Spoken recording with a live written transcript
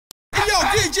on,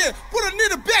 DJ, put a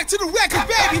nigga back to the record,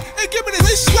 baby, and give me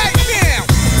this right now.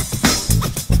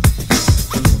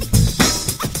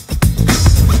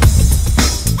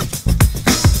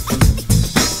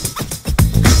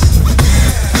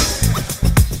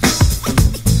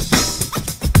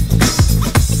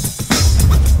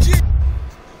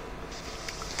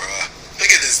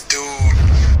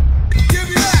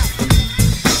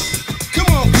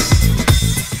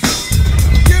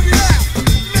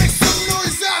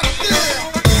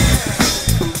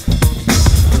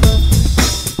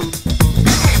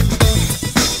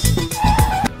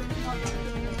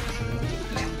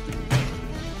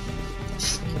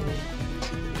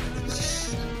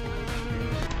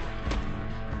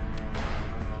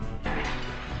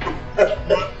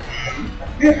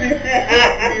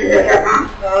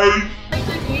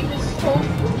 The game is so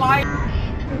fire.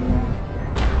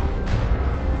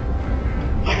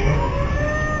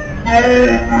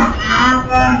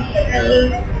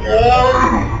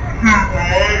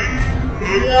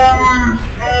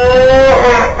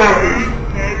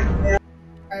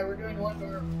 Alright, we're doing one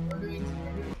more. We're doing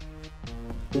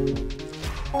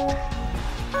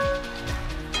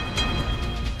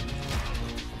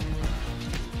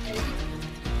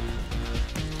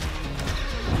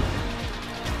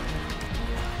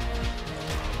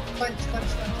Punch.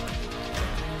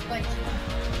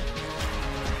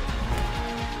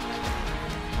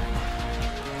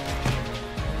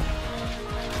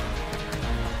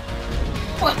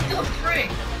 What the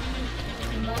frick?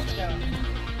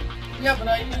 Yeah, but I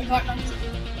got on.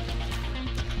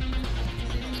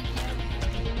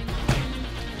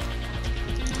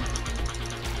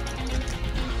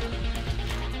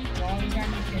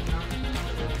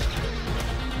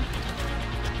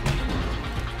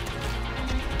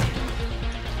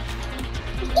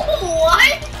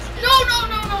 What? No,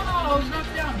 I was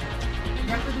knocked down. You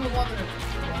have to do a level.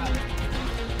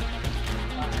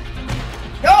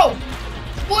 No!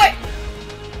 What?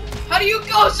 How do you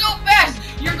go so fast?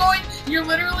 You're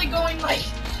literally going like,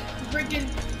 freaking,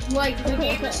 like, the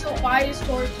game is so biased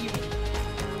towards you.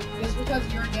 Just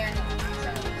because you're Daniel.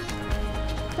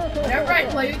 Whenever I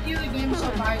play with you, the game is so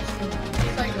biased towards you.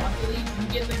 It's like Rocket League, you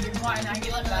get the good one, and I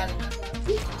get like bad.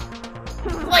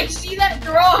 Like, see that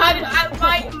throw?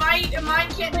 Mine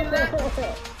can't do that.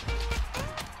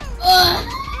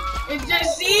 It's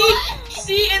just,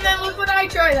 see, and then look when I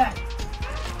try that.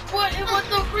 What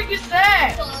the freak is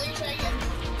that?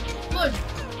 Look,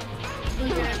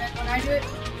 and then when I do it,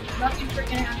 nothing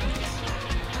freaking happens.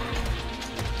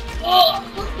 Oh!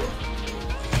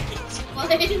 What?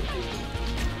 Did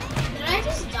I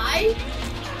just die?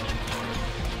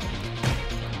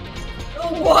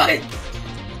 What? I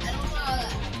don't know how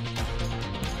that.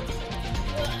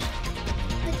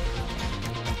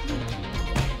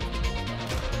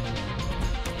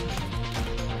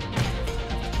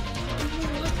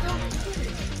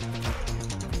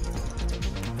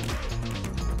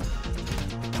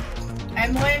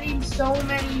 I'm landing so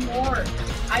many more.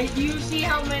 Do you see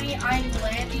how many I'm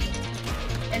landing?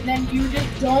 And then you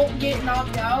just don't get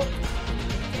knocked out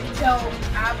until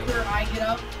after I get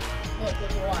up. Look,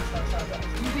 watch.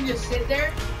 You can just sit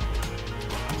there.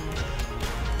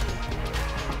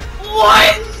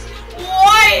 What?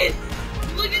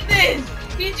 Look at this.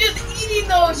 He's just eating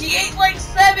those. He ate like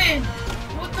 7.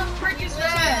 What the frick is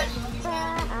that?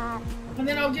 And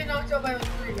then I'll get knocked out by like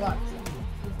 3. Watch.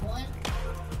 1,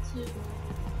 2.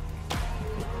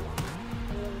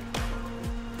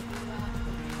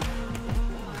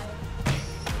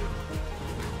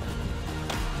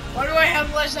 Why do I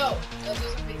have less health? That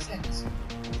doesn't make sense.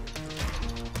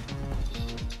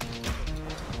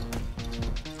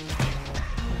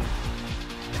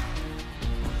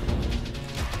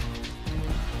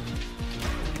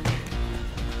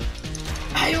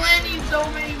 I'm landing so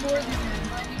many more than you. I'm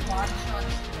landing body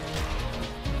shots.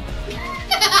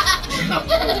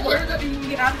 Where the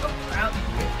I'm so proud of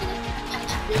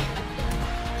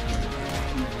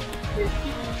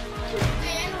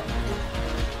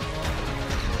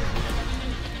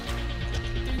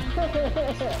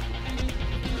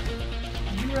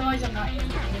you realize I'm not in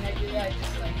when I do that, I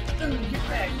just like, get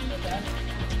back with that.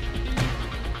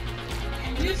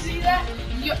 You see that?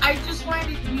 I just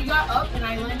landed, we got up and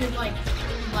I landed like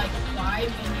 5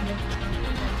 and then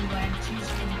we landed 2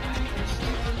 spinning backwards.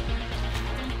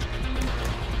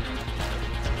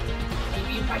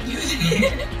 Maybe if I use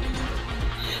it.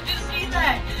 Just see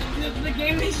that? The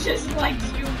game is just like 2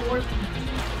 more than me.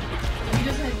 You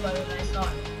just had better than I saw it.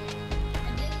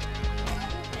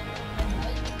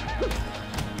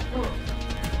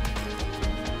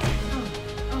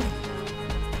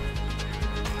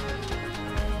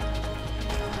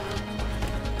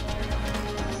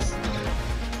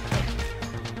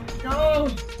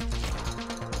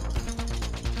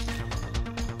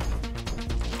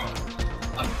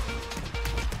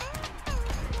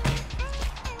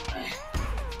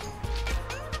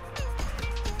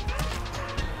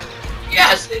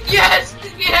 Yes! Yes!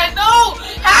 Yes! No!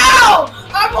 How?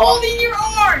 I'm holding your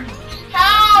arm!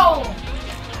 How?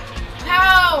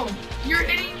 How? You're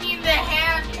hitting me in the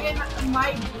hand and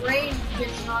my brain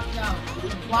gets knocked out.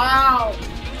 Wow.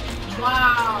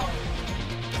 Wow.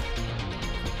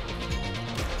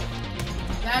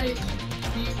 That is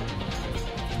beautiful.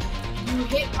 You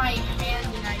hit my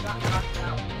hand and I got knocked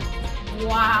out.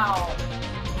 Wow.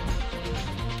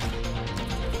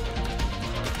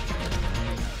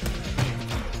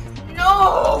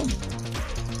 No!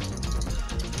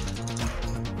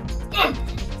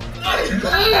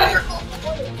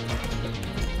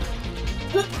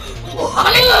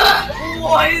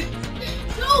 What?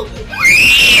 No!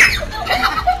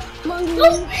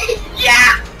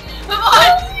 Yeah! Come on!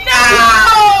 No!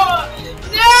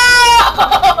 No!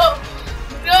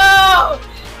 No!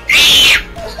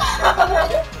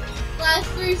 Last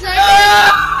 3 seconds.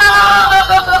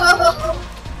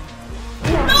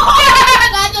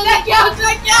 That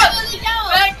doesn't count.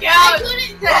 That counts!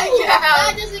 That counts!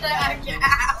 That doesn't count.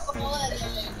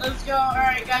 Let's go.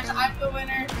 Alright guys, I'm the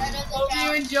winner. Hope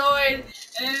you enjoyed.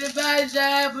 And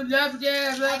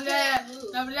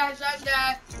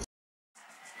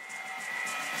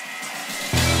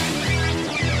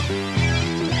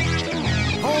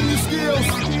Hone your skills.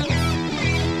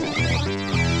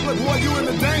 Look, boy, you in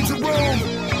the danger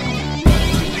room.